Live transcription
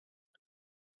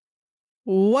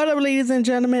What up, ladies and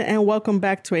gentlemen, and welcome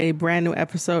back to a brand new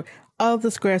episode of the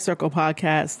Square Circle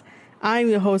podcast. I'm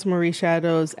your host, Marie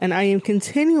Shadows, and I am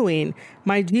continuing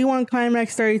my G1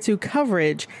 Climax 32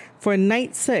 coverage for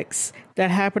Night 6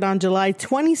 that happened on July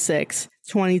 26,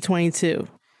 2022.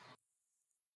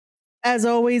 As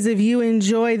always, if you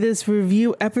enjoy this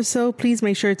review episode, please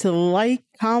make sure to like,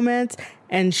 comment,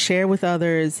 and share with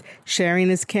others. Sharing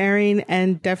is caring,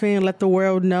 and definitely let the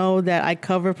world know that I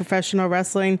cover professional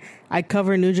wrestling. I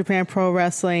cover New Japan Pro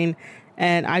Wrestling,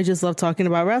 and I just love talking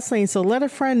about wrestling. So let a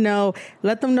friend know,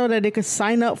 let them know that they could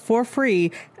sign up for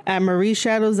free at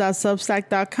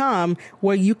marieshadows.substack.com,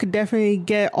 where you could definitely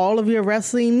get all of your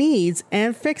wrestling needs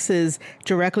and fixes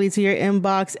directly to your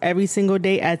inbox every single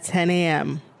day at 10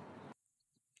 a.m.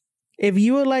 If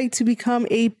you would like to become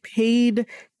a paid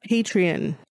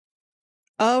Patreon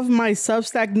of my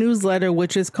Substack newsletter,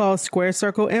 which is called Square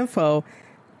Circle Info,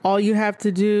 all you have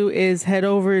to do is head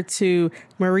over to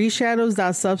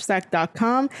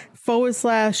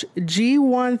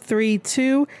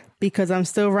marieshadows.substack.com/G132, because I'm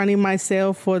still running my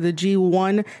sale for the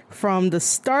G1 from the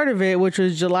start of it, which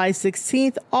was July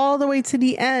 16th, all the way to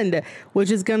the end,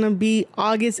 which is going to be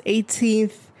August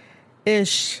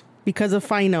 18th-ish. Because of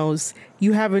finals,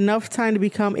 you have enough time to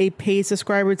become a paid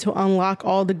subscriber to unlock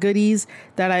all the goodies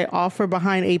that I offer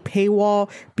behind a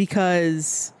paywall,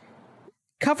 because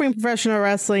covering professional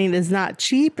wrestling is not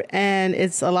cheap and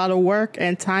it's a lot of work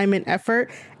and time and effort.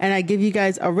 And I give you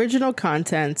guys original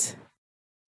content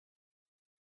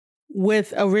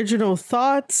with original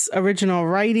thoughts, original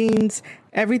writings,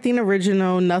 everything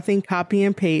original, nothing copy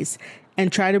and paste,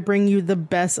 and try to bring you the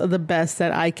best of the best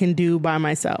that I can do by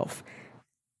myself.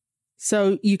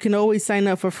 So you can always sign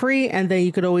up for free, and then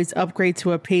you could always upgrade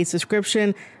to a paid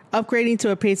subscription. Upgrading to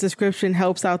a paid subscription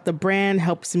helps out the brand,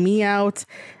 helps me out,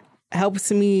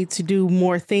 helps me to do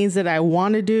more things that I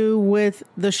want to do with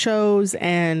the shows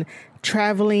and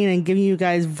traveling and giving you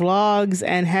guys vlogs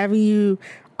and having you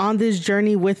on this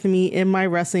journey with me in my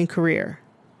wrestling career.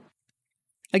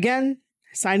 Again,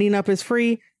 signing up is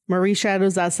free.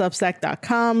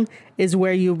 marieshadows.substack.com is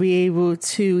where you'll be able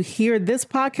to hear this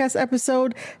podcast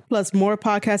episode, plus more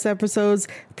podcast episodes,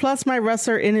 plus my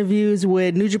wrestler interviews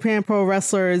with New Japan Pro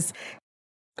wrestlers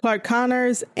Clark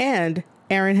Connors and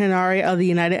Aaron Henare of the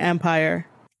United Empire.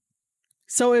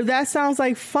 So if that sounds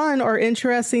like fun or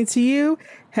interesting to you,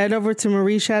 head over to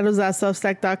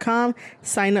marieshadows.substack.com,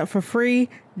 sign up for free.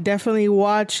 Definitely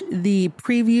watch the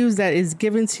previews that is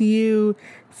given to you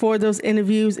for those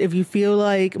interviews. If you feel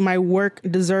like my work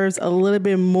deserves a little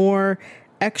bit more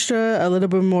extra, a little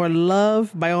bit more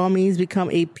love, by all means become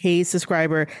a paid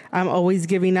subscriber. I'm always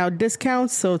giving out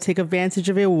discounts, so take advantage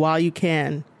of it while you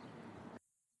can.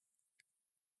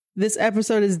 This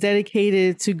episode is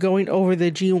dedicated to going over the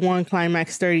G1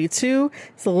 Climax 32,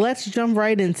 so let's jump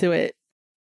right into it.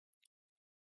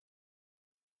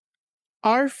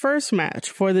 Our first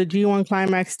match for the G1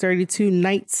 Climax 32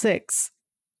 Night 6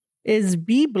 is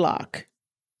B Block,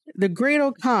 the Great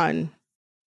Khan,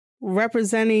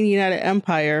 representing United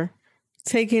Empire,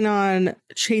 taking on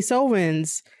Chase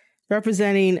Owens,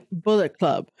 representing Bullet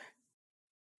Club.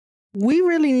 We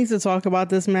really need to talk about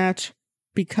this match,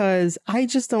 because I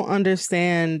just don't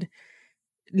understand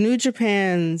New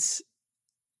Japan's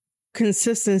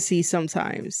consistency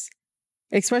sometimes,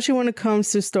 especially when it comes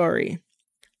to story.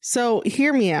 So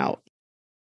hear me out.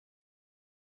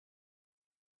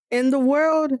 In the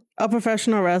world of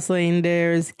professional wrestling,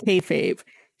 there's kayfabe.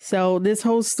 So this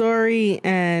whole story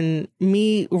and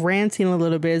me ranting a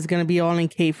little bit is going to be all in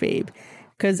kayfabe,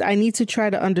 because I need to try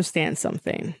to understand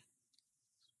something.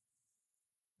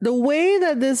 The way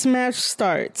that this match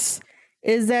starts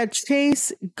is that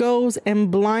Chase goes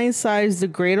and blindsides the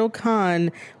Great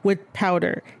Khan with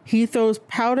powder. He throws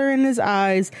powder in his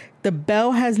eyes. The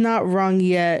bell has not rung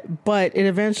yet, but it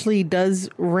eventually does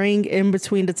ring in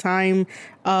between the time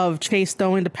of Chase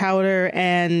throwing the powder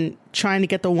and trying to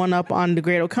get the one up on the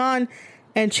Great Khan.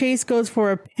 And Chase goes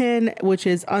for a pin, which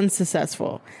is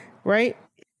unsuccessful, right?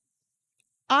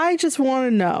 I just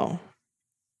want to know,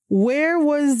 where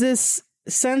was this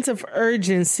sense of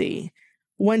urgency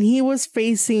when he was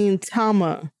facing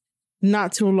Tama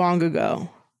not too long ago?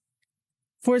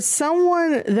 For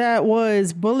someone that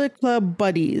was Bullet Club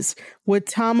buddies with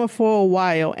Tama for a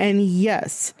while, and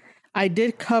yes, I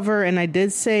did cover and I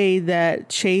did say that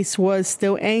Chase was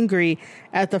still angry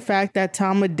at the fact that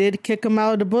Tama did kick him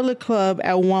out of the Bullet Club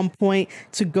at one point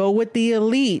to go with the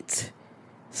Elite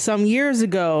some years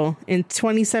ago in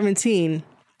 2017.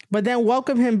 But then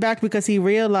welcome him back because he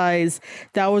realized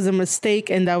that was a mistake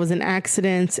and that was an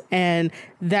accident, and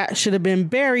that should have been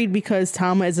buried because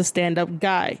Tama is a stand-up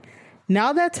guy.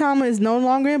 Now that Tama is no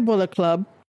longer in Bullet Club,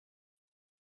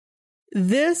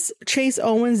 This Chase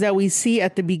Owens that we see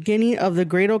at the beginning of the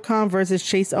Great Khan versus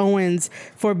Chase Owens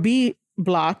for B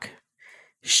block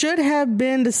should have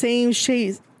been the same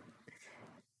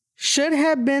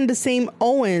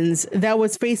Owens that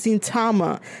was facing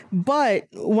Tama. But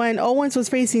when Owens was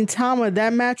facing Tama,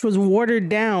 that match was watered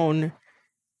down.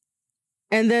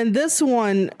 And then this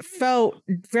one felt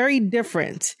very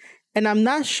different. And I'm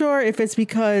not sure if it's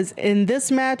because in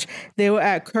this match they were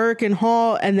at Kirk and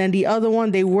Hall, and then the other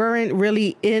one they weren't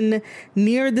really in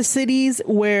near the cities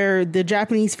where the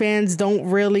Japanese fans don't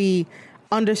really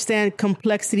understand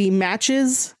complexity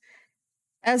matches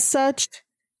as such.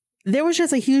 There was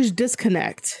just a huge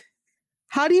disconnect.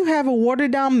 How do you have a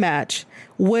watered down match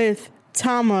with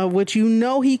Tama, which you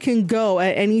know he can go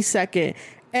at any second,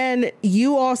 and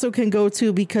you also can go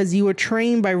too because you were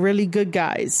trained by really good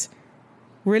guys,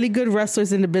 really good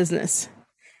wrestlers in the business,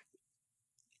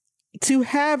 to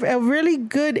have a really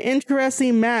good,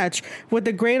 interesting match with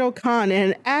the Great Khan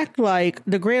and act like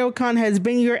the Great Khan has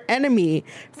been your enemy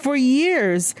for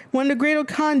years when the Great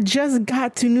Khan just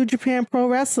got to New Japan Pro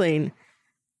Wrestling.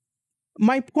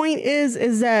 My point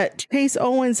is that Chase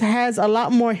Owens has a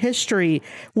lot more history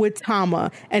with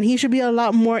Tama, and he should be a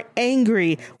lot more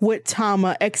angry with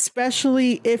Tama,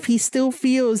 especially if he still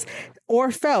feels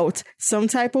or felt some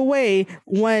type of way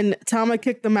when Tama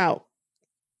kicked him out.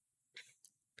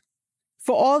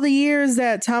 For all the years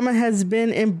that Tama has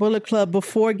been in Bullet Club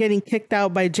before getting kicked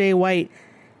out by Jay White,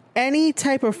 any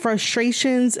type of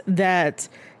frustrations that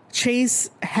Chase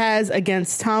has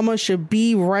against Tama should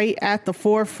be right at the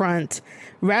forefront,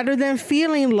 rather than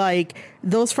feeling like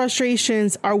those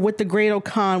frustrations are with the Great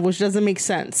Khan, which doesn't make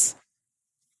sense.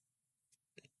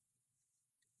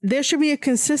 There should be a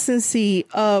consistency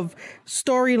of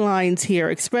storylines here,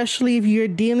 especially if you're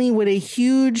dealing with a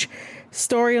huge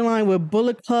storyline with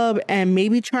Bullet Club and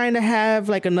maybe trying to have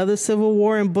like another civil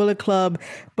war in Bullet Club,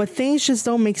 but things just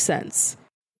don't make sense.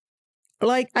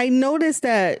 Like, I noticed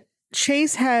that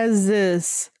Chase has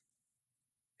this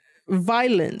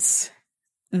violence,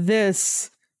 this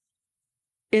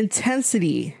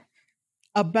intensity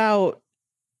about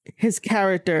his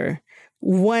character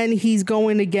when he's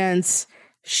going against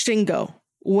Shingo,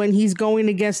 when he's going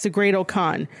against the Great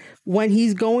Khan, when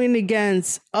he's going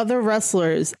against other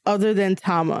wrestlers other than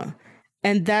Tama.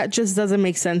 And that just doesn't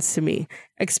make sense to me,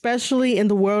 especially in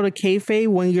the world of kayfabe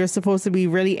when you're supposed to be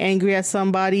really angry at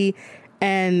somebody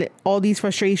and all these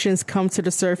frustrations come to the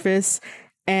surface.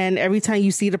 And every time you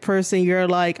see the person, you're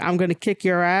like, I'm going to kick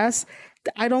your ass.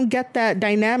 I don't get that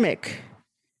dynamic.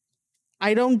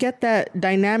 I don't get that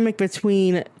dynamic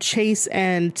between Chase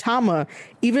and Tama,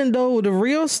 even though the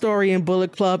real story in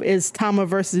Bullet Club is Tama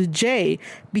versus Jay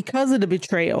because of the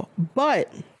betrayal.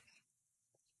 But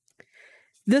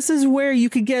this is where you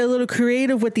could get a little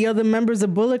creative with the other members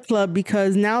of Bullet Club,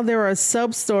 because now there are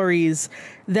sub stories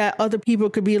that other people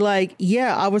could be like,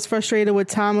 yeah, I was frustrated with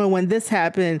Tama when this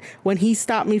happened, when he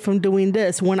stopped me from doing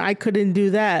this, when I couldn't do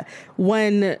that,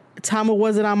 when Tama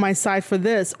wasn't on my side for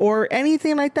this, or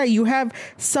anything like that. You have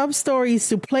sub stories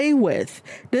to play with.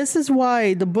 This is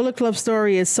why the Bullet Club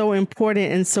story is so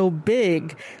important and so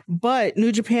big. But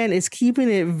New Japan is keeping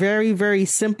it very, very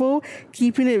simple,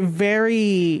 keeping it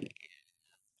very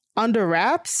under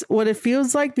wraps, what it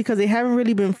feels like, because they haven't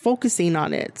really been focusing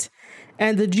on it.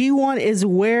 And the G1 is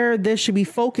where this should be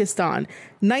focused on.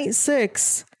 Night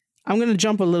 6, I'm going to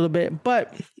jump a little bit,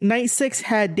 but Night 6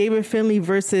 had David Finlay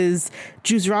versus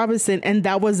Juice Robinson, and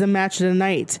that was the match of the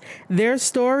night. Their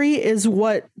story is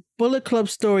what Bullet Club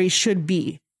story should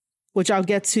be, which I'll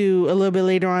get to a little bit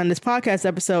later on in this podcast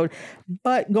episode.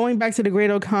 But going back to the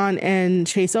Great Khan and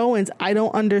Chase Owens, I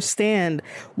don't understand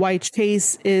why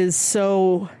Chase is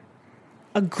so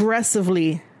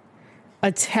aggressively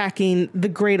attacking the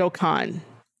Great Khan,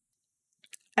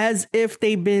 as if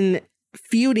they've been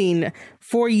feuding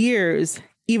for years,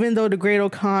 even though the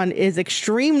Great Khan is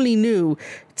extremely new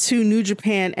to New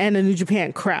Japan and the New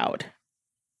Japan crowd.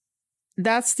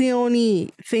 That's the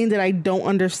only thing that I don't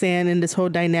understand in this whole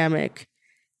dynamic.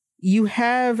 You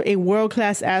have a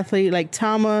world-class athlete like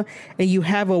Tama, and you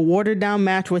have a watered-down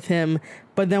match with him,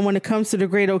 but then when it comes to the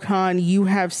Great Khan, you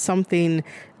have something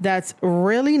that's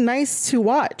really nice to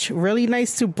watch, really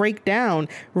nice to break down,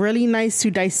 really nice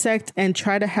to dissect, and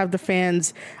try to have the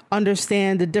fans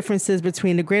understand the differences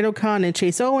between the Great Khan and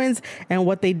Chase Owens, and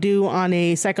what they do on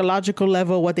a psychological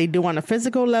level, what they do on a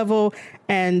physical level,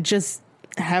 and just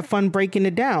have fun breaking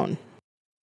it down.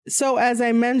 So as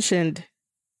I mentioned,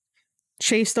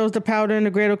 Chase throws the powder in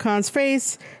the Great Khan's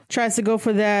face, tries to go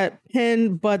for that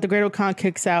pin, but the Great Khan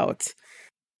kicks out.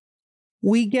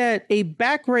 We get a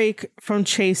back rake from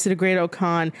Chase to the Great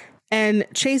Khan, and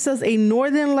Chase does a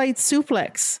Northern Light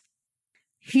suplex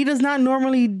He does not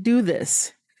normally do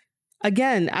this.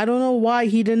 Again, I don't know why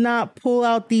he did not pull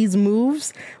out these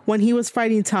moves when he was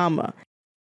fighting Tama.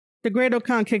 The Great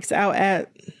Okan kicks out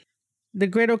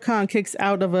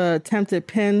of a attempted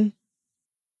pin.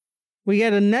 We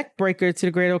get a neck breaker to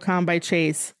the Great Okan by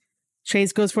Chase.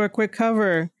 Chase goes for a quick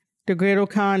cover. The Great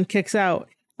Okan kicks out.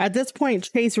 At this point,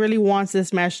 Chase really wants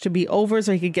this match to be over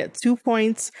so he could get 2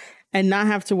 points and not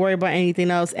have to worry about anything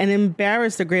else and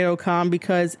embarrass the Great Okan,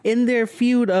 because in their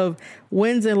feud of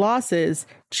wins and losses,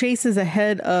 Chase is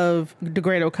ahead of the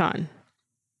Great Okan.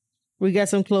 We get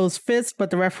some closed fists, but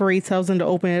the referee tells him to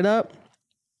open it up.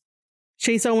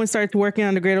 Chase Owens starts working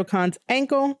on the Great Okan's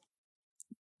ankle.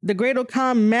 The Great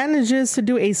Okan manages to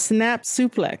do a snap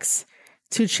suplex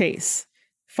to Chase,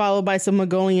 followed by some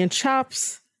Mongolian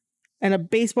chops and a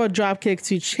baseball dropkick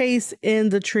to Chase in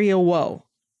the Tree of Woe.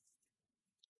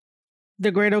 The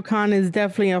Great Okan is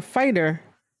definitely a fighter.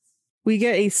 We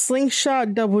get a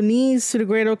slingshot double knees to the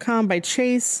Great Okan by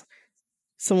Chase,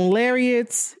 some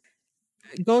lariats,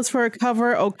 goes for a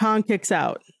cover, Okan kicks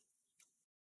out.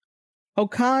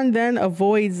 Okan then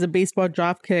avoids the baseball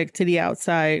dropkick to the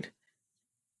outside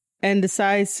and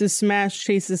decides to smash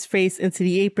Chase's face into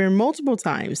the apron multiple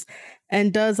times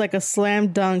and does like a slam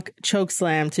dunk choke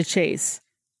slam to Chase.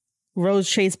 Rolls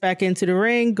Chase back into the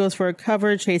ring, goes for a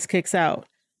cover, Chase kicks out.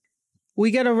 We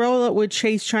get a roll up with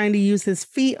Chase trying to use his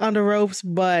feet on the ropes,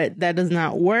 but that does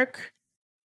not work.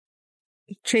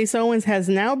 Chase Owens has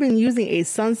now been using a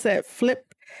sunset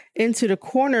flip into the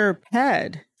corner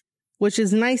pad, which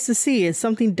is nice to see. It's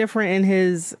something different in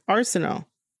his arsenal.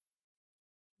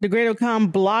 The Great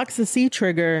Okan blocks the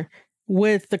C-trigger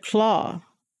with the claw.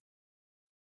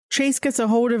 Chase gets a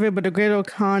hold of it, but the Great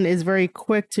Okan is very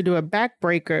quick to do a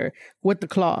backbreaker with the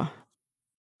claw.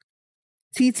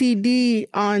 TTD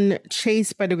on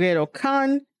Chase by the Great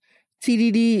Okan.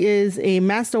 TTD is a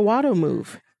Master Wato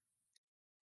move.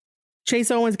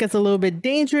 Chase Owens gets a little bit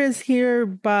dangerous here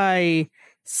by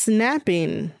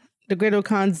snapping the Great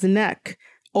Okan's neck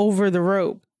over the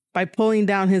rope by pulling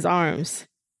down his arms.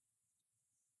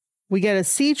 We get a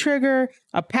C-trigger,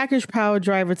 a package power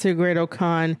driver to the Great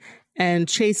Okan, and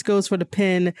Chase goes for the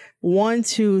pin. 1,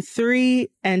 2, 3,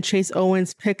 and Chase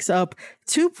Owens picks up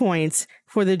 2 points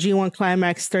for the G1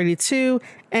 Climax 32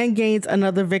 and gains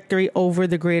another victory over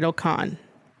the Great Okan.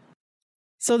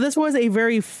 So this was a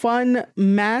very fun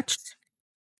match,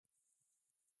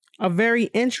 a very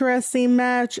interesting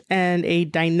match, and a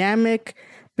dynamic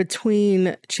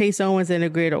between Chase Owens and the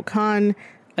Great Okan.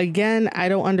 Again, I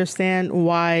don't understand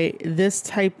why this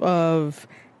type of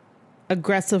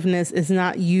aggressiveness is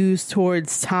not used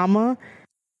towards Tama,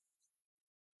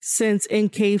 since in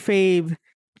kayfabe,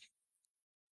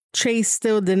 Chase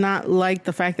still did not like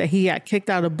the fact that he got kicked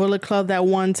out of Bullet Club that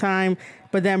one time,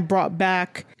 but then brought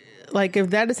back. Like,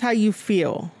 if that is how you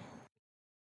feel,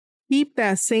 keep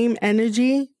that same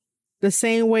energy, the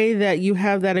same way that you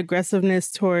have that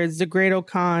aggressiveness towards the Great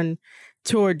Okan,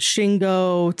 towards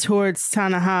Shingo, towards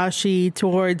Tanahashi,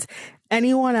 towards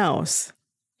anyone else.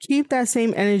 Keep that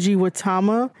same energy with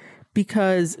Tama,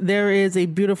 because there is a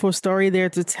beautiful story there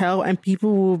to tell, and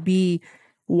people will be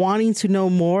wanting to know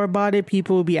more about it.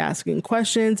 People will be asking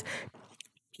questions.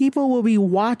 People will be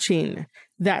watching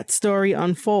that story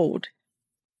unfold.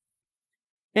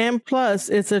 And plus,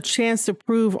 it's a chance to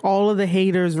prove all of the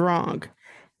haters wrong.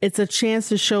 It's a chance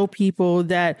to show people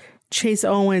that Chase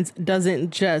Owens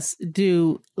doesn't just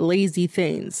do lazy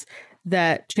things,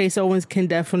 that Chase Owens can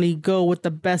definitely go with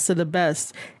the best of the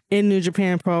best in New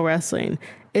Japan Pro Wrestling.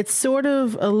 It's sort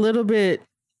of a little bit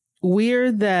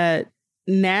weird that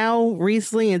now,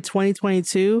 recently in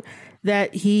 2022,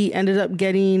 that he ended up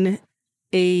getting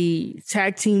a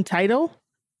tag team title.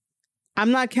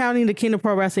 I'm not counting the King of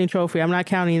Pro Wrestling trophy. I'm not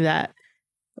counting that.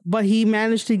 But he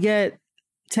managed to get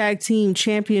tag team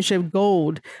championship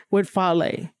gold with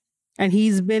Fale. And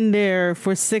he's been there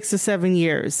for 6 or 7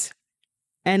 years.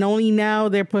 And only now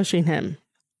they're pushing him.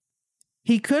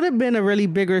 He could have been a really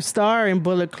bigger star in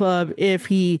Bullet Club if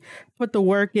he put the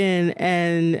work in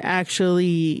and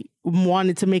actually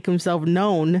wanted to make himself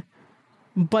known.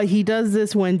 But he does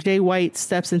this when Jay White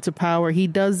steps into power. He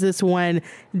does this when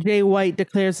Jay White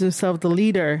declares himself the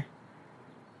leader.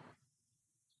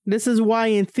 This is why,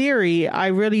 in theory, I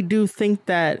really do think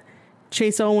that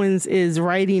Chase Owens is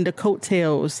riding the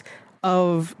coattails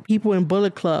of people in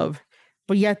Bullet Club,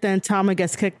 but yet then Tama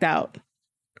gets kicked out.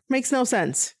 Makes no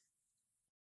sense.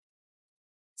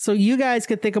 So you guys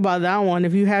could think about that one.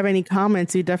 If you have any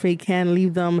comments, you definitely can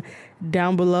leave them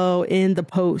down below in the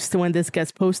post when this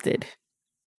gets posted.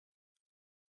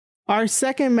 Our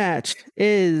second match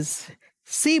is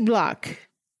C Block,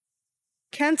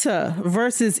 Kenta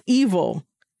versus Evil.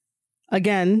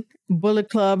 Again, Bullet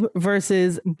Club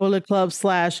versus Bullet Club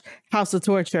 / House of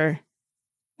Torture.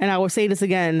 And I will say this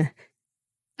again.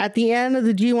 At the end of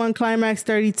the G1 Climax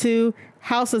 32,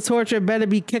 House of Torture better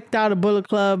be kicked out of Bullet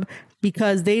Club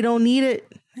because they don't need it.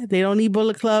 They don't need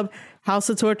Bullet Club. House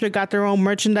of Torture got their own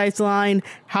merchandise line.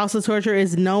 House of Torture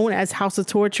is known as House of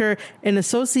Torture in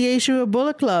association with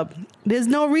Bullet Club. There's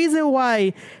no reason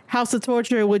why House of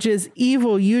Torture, which is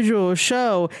Evil, Usual,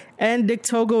 Show, and Dick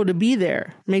Togo to be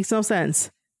there. Makes no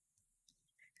sense.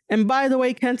 And by the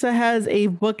way, Kenta has a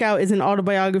book out. It's an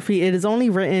autobiography. It is only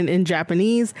written in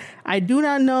Japanese. I do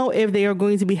not know if they are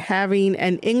going to be having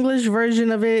an English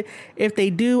version of it. If they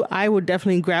do, I would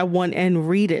definitely grab one and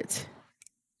read it.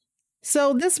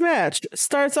 So this match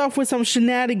starts off with some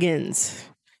shenanigans.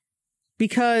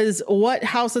 Because what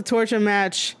House of Torture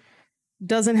match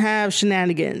doesn't have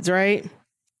shenanigans, right?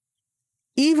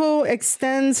 Evil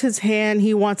extends his hand.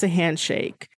 He wants a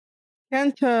handshake.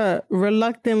 Kenta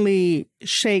reluctantly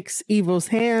shakes Evil's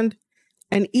hand,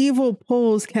 and Evil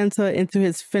pulls Kenta into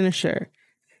his finisher.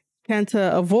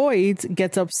 Kenta avoids,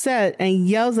 gets upset, and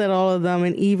yells at all of them,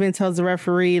 and even tells the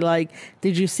referee, like,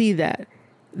 did you see that?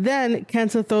 Then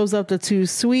Kenta throws up the too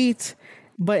sweet,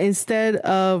 but instead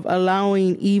of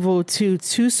allowing Evil to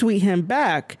too sweet him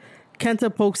back,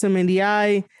 Kenta pokes him in the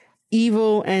eye.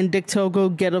 Evil and Dick Togo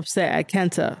get upset at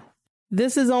Kenta.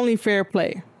 This is only fair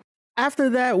play. After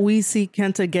that, we see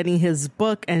Kenta getting his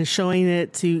book and showing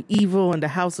it to Evil and the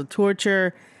House of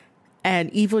Torture.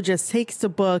 And Evil just takes the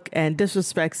book and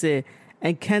disrespects it.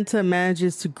 And Kenta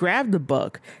manages to grab the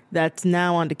book that's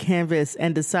now on the canvas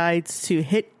and decides to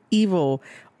hit Evil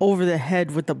over the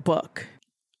head with the book.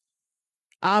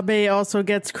 Abe also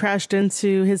gets crashed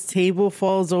into. His table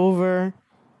falls over.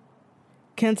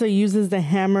 Kenta uses the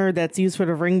hammer that's used for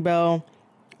the ring bell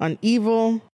on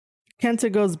Evil.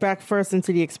 Kenta goes back first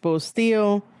into the exposed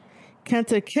steel.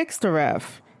 Kenta kicks the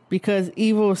ref because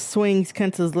Evil swings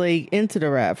Kenta's leg into the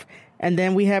ref. And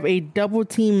then we have a double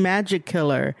team magic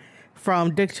killer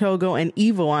from Dick Togo and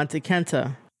Evil onto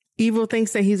Kenta. Evil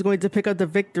thinks that he's going to pick up the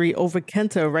victory over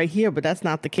Kenta right here, but that's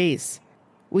not the case.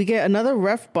 We get another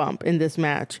ref bump in this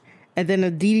match, and then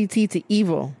a DDT to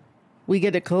Evil. We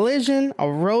get a collision, a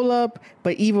roll up,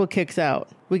 but Evil kicks out.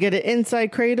 We get an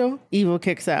inside cradle, Evil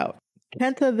kicks out.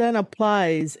 Kenta then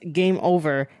applies game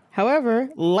over. However,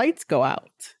 lights go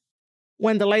out.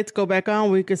 When the lights go back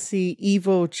on, we can see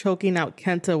Evil choking out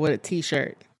Kenta with a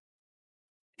t-shirt.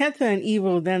 Kenta and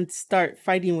Evil then start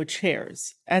fighting with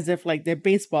chairs, as if like they're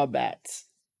baseball bats.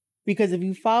 Because if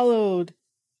you followed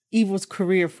Evil's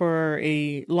career for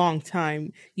a long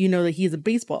time, you know that he's a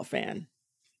baseball fan.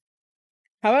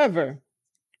 However,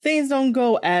 things don't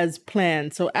go as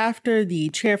planned. So after the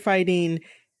chair fighting,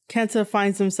 Kenta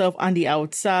finds himself on the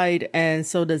outside, and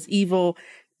so does Evil.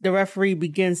 The referee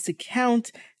begins to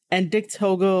count, and Dick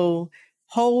Togo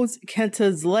holds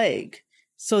Kenta's leg.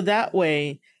 So that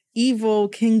way, Evil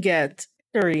can get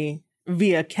victory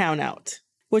via countout,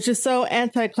 which is so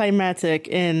anticlimactic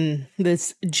in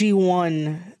this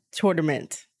G1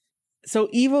 tournament. So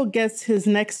Evil gets his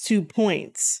next 2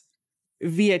 points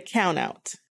via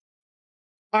countout.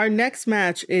 Our next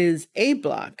match is A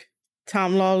Block.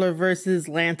 Tom Lawlor versus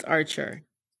Lance Archer.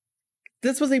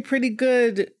 This was a pretty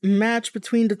good match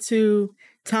between the two.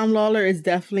 Tom Lawlor is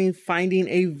definitely finding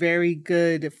a very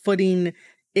good footing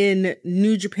in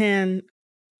New Japan,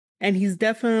 and he's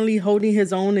definitely holding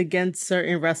his own against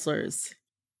certain wrestlers.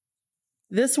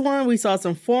 This one, we saw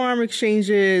some forearm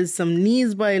exchanges, some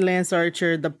knees by Lance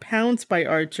Archer, the pounce by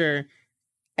Archer,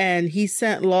 and he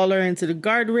sent Lawlor into the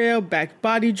guardrail, back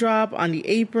body drop on the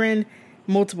apron,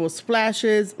 multiple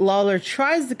splashes. Lawlor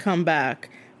tries to come back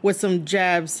with some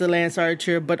jabs to Lance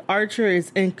Archer, but Archer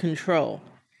is in control.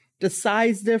 The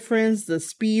size difference, the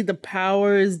speed, the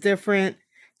power is different.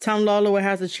 Tom Lawlor will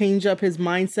have to change up his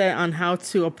mindset on how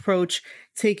to approach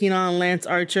taking on Lance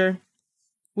Archer.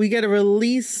 We get a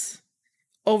release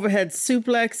overhead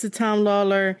suplex to Tom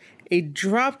Lawlor. A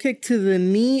drop kick to the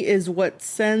knee is what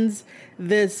sends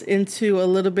this into a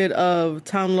little bit of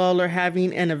Tom Lawlor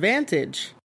having an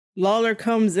advantage. Lawlor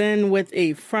comes in with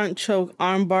a front choke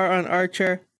armbar on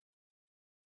Archer,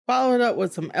 followed up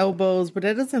with some elbows, but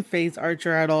that doesn't faze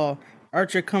Archer at all.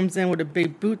 Archer comes in with a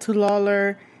big boot to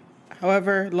Lawlor.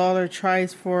 However, Lawlor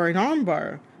tries for an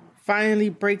armbar, finally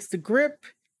breaks the grip,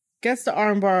 gets the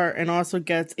armbar, and also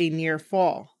gets a near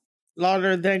fall.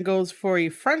 Lawlor then goes for a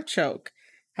front choke.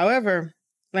 However,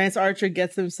 Lance Archer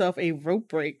gets himself a rope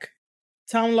break.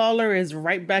 Tom Lawlor is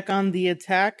right back on the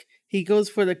attack. He goes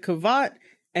for the cavate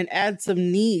and adds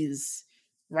some knees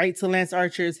right to Lance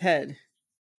Archer's head.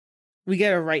 We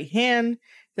get a right hand,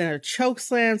 then a choke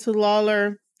slam to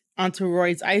Lawlor onto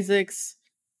Royce Isaacs.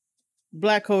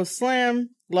 Black Hole Slam.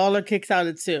 Lawler kicks out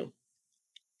at 2.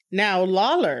 Now,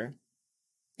 Lawler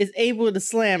is able to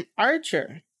slam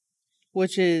Archer,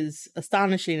 which is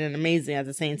astonishing and amazing at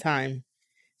the same time.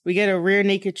 We get a rear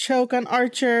naked choke on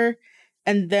Archer,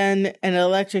 and then an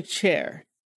electric chair.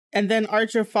 And then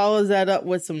Archer follows that up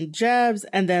with some jabs,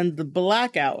 and then the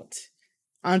blackout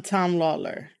on Tom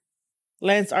Lawler.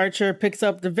 Lance Archer picks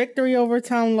up the victory over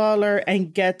Tom Lawler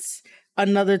and gets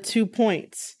another 2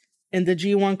 points in the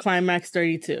G1 Climax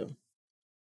 32.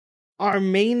 Our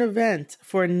main event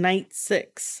for night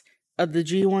 6 of the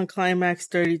G1 Climax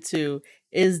 32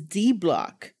 is D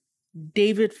Block,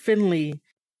 David Finlay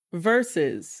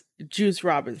versus Juice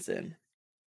Robinson.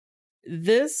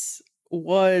 This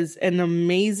was an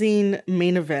amazing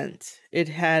main event. It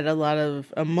had a lot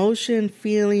of emotion,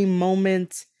 feeling,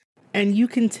 moments, and you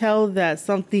can tell that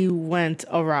something went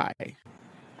awry.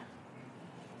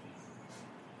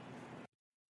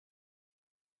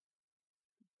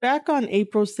 Back on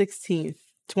April 16th,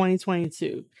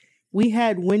 2022, we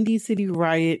had Windy City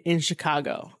Riot in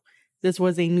Chicago. This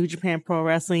was a New Japan Pro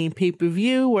Wrestling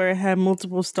pay-per-view where it had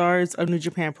multiple stars of New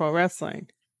Japan Pro Wrestling.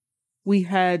 We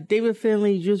had David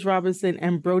Finlay, Juice Robinson,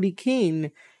 and Brody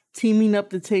King teaming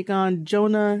up to take on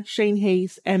Jonah, Shane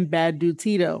Hayes, and Bad Dude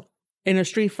Tito in a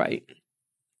street fight.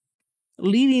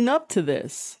 Leading up to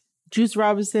this, Juice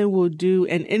Robinson will do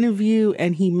an interview,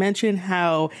 and he mentioned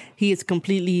how he is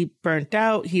completely burnt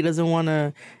out. He doesn't want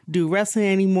to do wrestling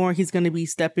anymore. He's going to be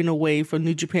stepping away from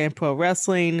New Japan Pro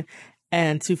Wrestling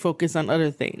and to focus on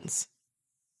other things.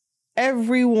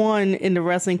 Everyone in the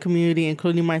wrestling community,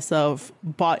 including myself,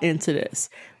 bought into this.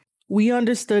 We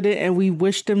understood it and we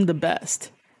wished him the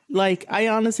best. Like, I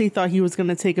honestly thought he was going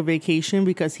to take a vacation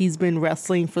because he's been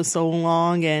wrestling for so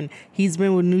long and he's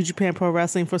been with New Japan Pro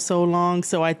Wrestling for so long.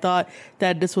 So I thought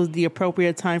that this was the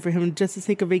appropriate time for him just to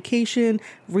take a vacation,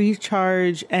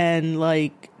 recharge, and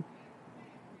like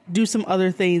do some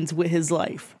other things with his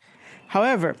life.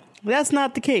 However, that's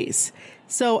not the case.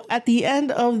 So at the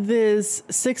end of this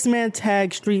 6-man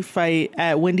tag street fight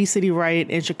at Windy City Riot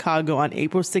in Chicago on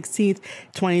April 16th,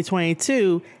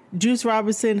 2022, Juice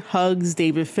Robinson hugs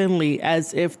David Finlay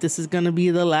as if this is going to be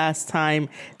the last time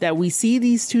that we see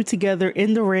these two together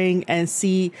in the ring and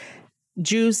see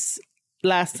Juice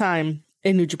last time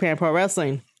in New Japan Pro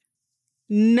Wrestling.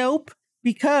 Nope,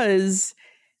 because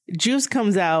Juice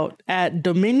comes out at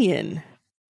Dominion,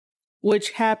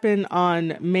 which happened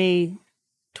on May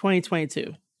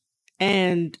 2022.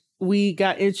 And we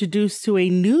got introduced to a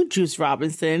new Juice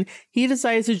Robinson. He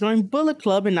decided to join Bullet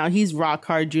Club, and now he's Rock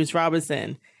Hard Juice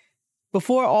Robinson.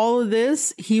 Before all of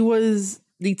this, he was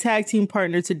the tag team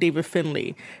partner to David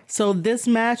Finlay. So this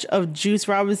match of Juice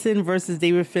Robinson versus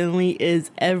David Finlay is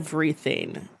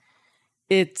everything.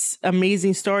 It's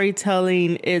amazing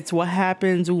storytelling. It's what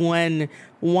happens when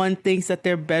one thinks that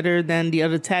they're better than the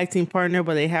other tag team partner,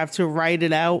 but they have to write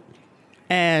it out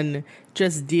and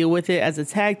just deal with it as a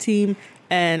tag team.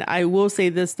 And I will say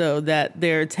this, though, that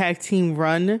their tag team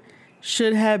run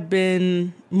should have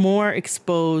been more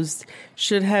exposed,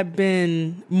 should have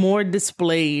been more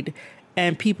displayed,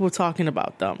 and people talking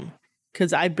about them.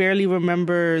 Because I barely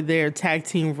remember their tag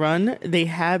team run. They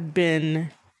have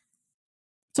been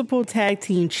multiple tag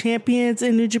team champions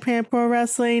in New Japan Pro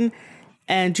Wrestling,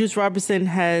 and Juice Robinson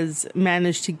has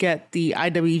managed to get the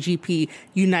IWGP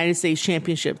United States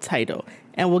Championship title.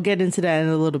 And we'll get into that in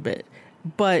a little bit.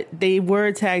 But they were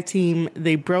a tag team.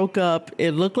 They broke up.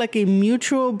 It looked like a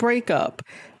mutual breakup.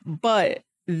 But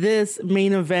this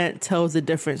main event tells a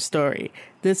different story.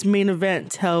 This main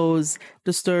event tells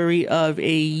the story of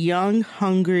a young,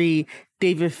 hungry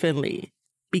David Finlay.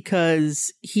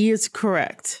 Because he is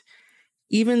correct.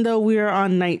 Even though we are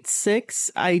on night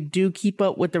 6, I do keep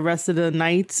up with the rest of the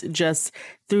nights just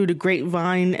through the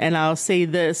grapevine. And I'll say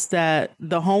this, that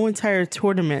the whole entire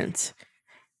tournament,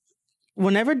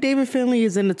 whenever David Finlay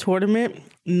is in the tournament,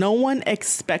 no one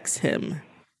expects him.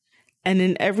 And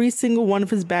in every single one of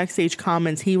his backstage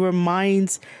comments, he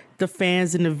reminds the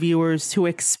fans and the viewers to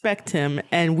expect him.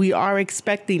 And we are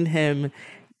expecting him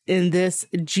in this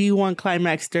G1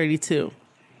 Climax 32.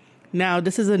 Now,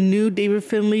 this is a new David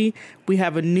Finlay. We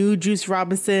have a new Juice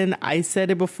Robinson. I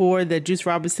said it before that Juice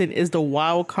Robinson is the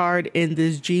wild card in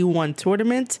this G1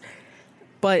 tournament.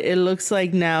 But it looks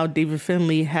like now David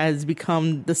Finlay has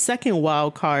become the second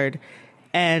wild card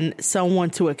and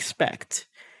someone to expect.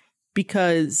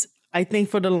 Because I think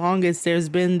for the longest, there's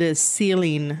been this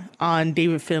ceiling on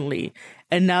David Finlay.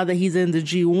 And now that he's in the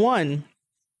G1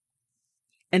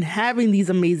 and having these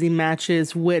amazing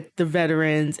matches with the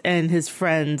veterans and his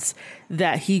friends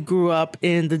that he grew up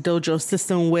in the dojo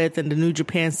system with and the New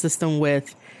Japan system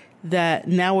with, that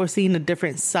now we're seeing a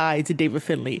different side to David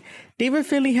Finlay. David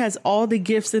Finlay has all the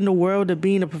gifts in the world of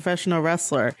being a professional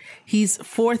wrestler. He's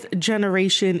fourth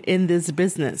generation in this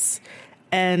business.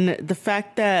 And the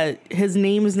fact that his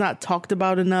name is not talked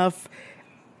about enough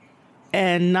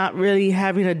and not really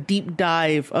having a deep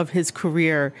dive of his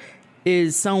career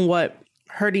is somewhat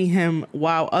hurting him,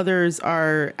 while others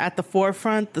are at the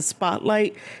forefront, the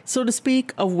spotlight, so to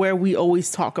speak, of where we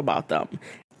always talk about them.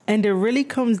 And it really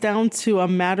comes down to a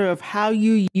matter of how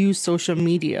you use social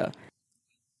media.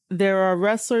 There are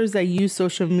wrestlers that use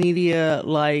social media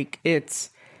like it's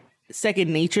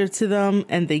second nature to them,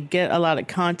 and they get a lot of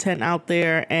content out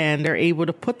there and they're able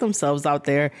to put themselves out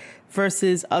there,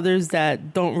 versus others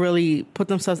that don't really put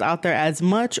themselves out there as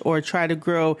much or try to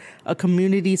grow a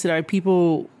community so that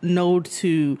people know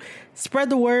to spread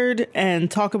the word and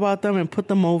talk about them and put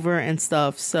them over and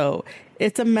stuff. So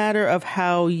it's a matter of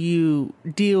how you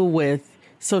deal with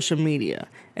social media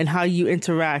and how you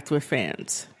interact with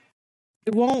fans.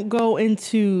 I won't go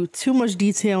into too much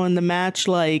detail in the match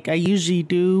like I usually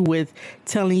do with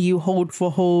telling you hold for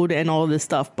hold and all this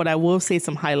stuff, but I will say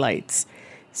some highlights.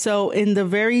 So in the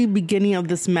very beginning of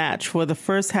this match, for the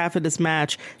first half of this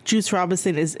match, Juice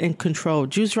Robinson is in control.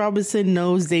 Juice Robinson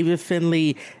knows David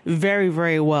Finlay very,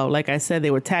 very well. Like I said,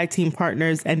 they were tag team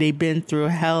partners and they've been through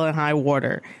hell and high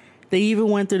water. They even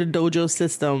went through the dojo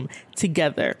system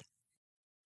together.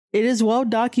 It is well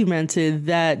documented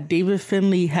that David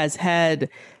Finlay has had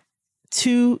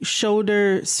 2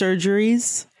 shoulder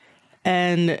surgeries,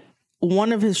 and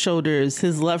one of his shoulders,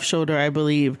 his left shoulder, I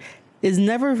believe, is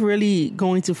never really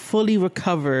going to fully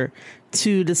recover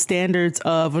to the standards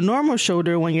of a normal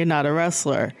shoulder when you're not a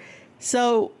wrestler.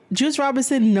 So Juice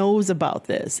Robinson knows about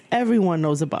this. Everyone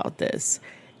knows about this.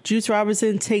 Juice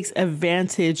Robinson takes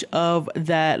advantage of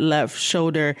that left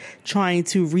shoulder, trying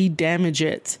to re-damage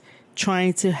it,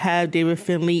 trying to have David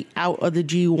Finlay out of the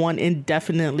G1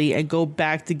 indefinitely and go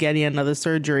back to getting another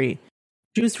surgery.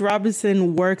 Juice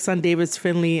Robinson works on David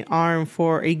Finlay's arm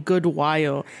for a good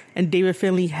while, and David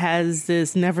Finlay has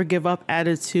this never give up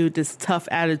attitude, this tough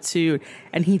attitude,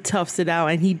 and he toughs it out,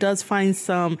 and he does find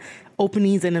some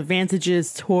openings and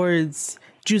advantages towards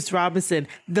Juice Robinson.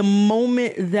 The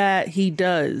moment that he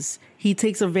does, he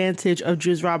takes advantage of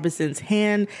Juice Robinson's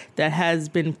hand that has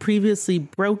been previously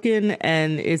broken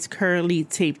and is currently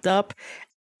taped up.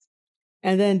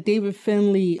 And then David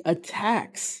Finlay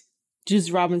attacks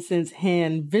Juice Robinson's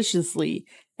hand viciously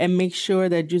and makes sure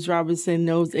that Juice Robinson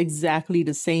knows exactly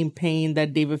the same pain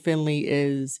that David Finlay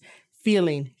is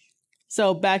feeling.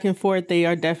 So back and forth, they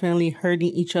are definitely hurting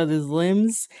each other's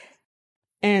limbs.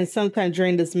 And sometime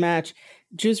during this match,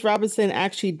 Juice Robinson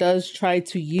actually does try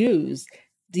to use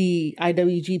the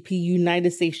IWGP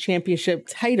United States Championship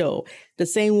title, the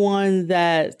same one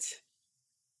that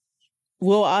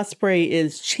Will Ospreay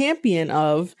is champion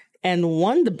of and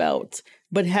won the belt,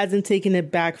 but hasn't taken it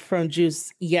back from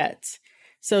Juice yet.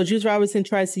 So Juice Robinson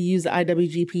tries to use the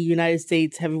IWGP United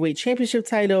States Heavyweight Championship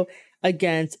title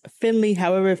against Finlay.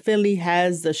 However, Finlay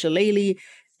has the shillelagh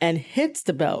and hits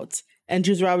the belt, and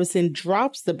Juice Robinson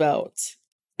drops the belt.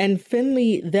 And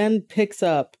Finlay then picks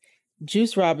up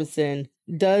Juice Robinson,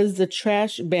 does the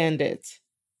Trash Bandit,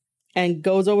 and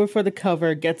goes over for the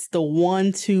cover, gets the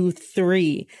 1, 2,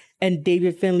 3, and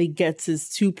David Finlay gets his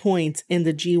 2 points in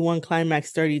the G1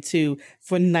 Climax 32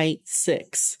 for night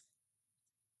 6.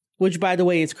 Which, by the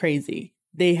way, is crazy.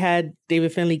 They had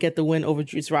David Finlay get the win over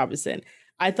Juice Robinson.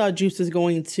 I thought Juice was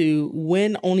going to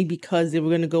win only because they were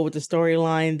going to go with the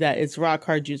storyline that it's Rock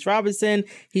Hard Juice Robinson.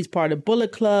 He's part of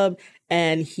Bullet Club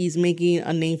and he's making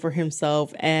a name for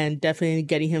himself and definitely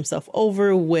getting himself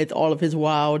over with all of his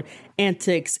wild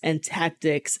antics and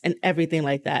tactics and everything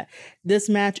like that. This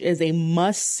match is a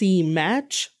must-see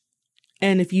match.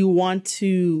 And if you want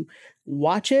to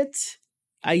watch it,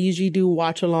 I usually do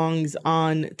watch-alongs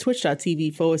on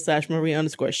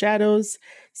twitch.tv/Marie_Shadows.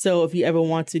 So if you ever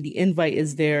want to, the invite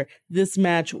is there. This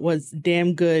match was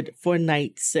damn good for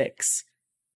night 6.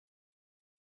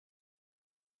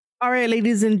 All right,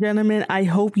 ladies and gentlemen, I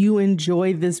hope you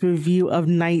enjoyed this review of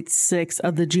night 6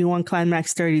 of the G1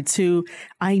 Climax 32.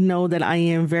 I know that I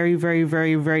am very, very,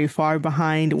 very, very far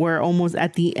behind. We're almost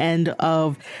at the end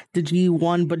of the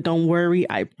G1, but don't worry.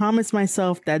 I promised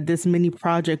myself that this mini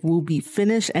project will be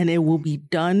finished and it will be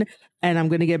done. And I'm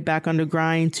going to get back on the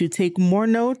grind to take more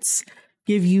notes,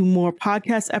 give you more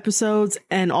podcast episodes,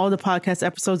 and all the podcast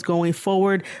episodes going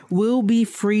forward will be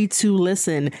free to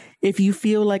listen. If you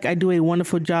feel like I do a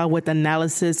wonderful job with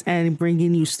analysis and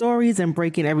bringing you stories and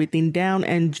breaking everything down,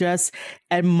 and just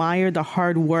admire the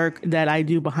hard work that I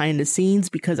do behind the scenes,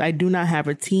 because I do not have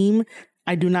a team.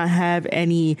 I do not have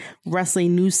any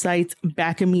wrestling news sites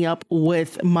backing me up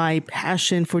with my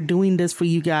passion for doing this for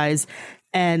you guys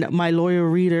and my loyal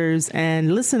readers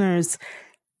and listeners.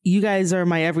 You guys are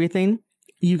my everything.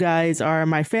 You guys are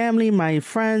my family, my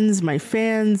friends, my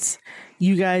fans.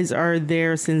 You guys are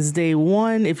there since day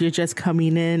one. If you're just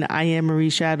coming in, I am Marie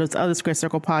Shadows of the Square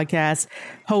Circle podcast,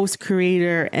 host,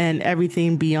 creator, and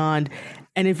everything beyond.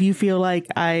 And if you feel like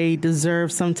I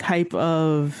deserve some type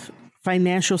of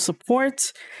financial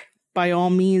support, by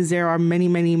all means, there are many,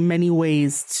 many, many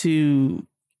ways to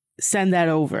send that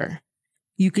over.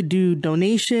 You could do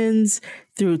donations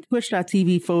through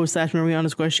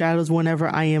twitch.tv/Marie_Shadows whenever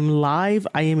I am live.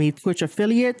 I am a Twitch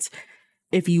affiliate.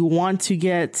 If you want to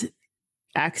get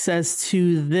access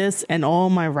to this and all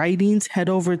my writings, head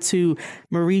over to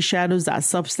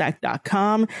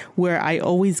marieshadows.substack.com, where I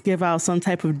always give out some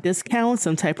type of discount,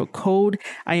 some type of code.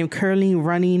 I am currently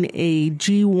running a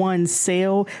G1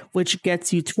 sale, which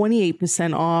gets you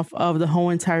 28% off of the whole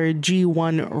entire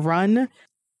G1 run.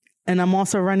 And I'm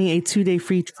also running a 2-day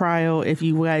free trial if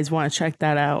you guys want to check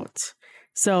that out.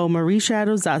 So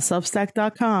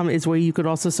marieshadows.substack.com is where you could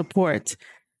also support.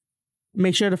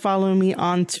 Make sure to follow me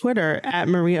on Twitter at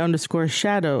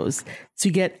Marie_Shadows to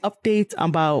get updates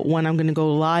about when I'm going to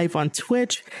go live on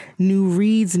Twitch, new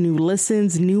reads, new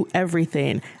listens, new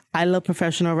everything. I love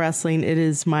professional wrestling. It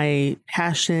is my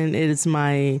passion. It is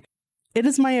my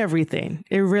everything.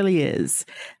 It really is.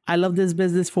 I love this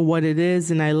business for what it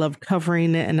is, and I love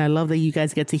covering it, and I love that you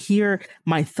guys get to hear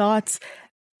my thoughts.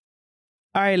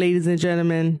 All right, ladies and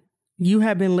gentlemen, you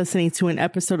have been listening to an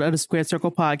episode of the Square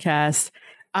Circle podcast.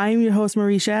 I'm your host,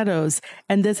 Marie Shadows,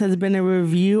 and this has been a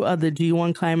review of the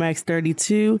G1 Climax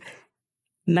 32,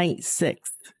 Night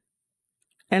 6.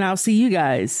 And I'll see you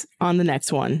guys on the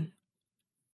next one.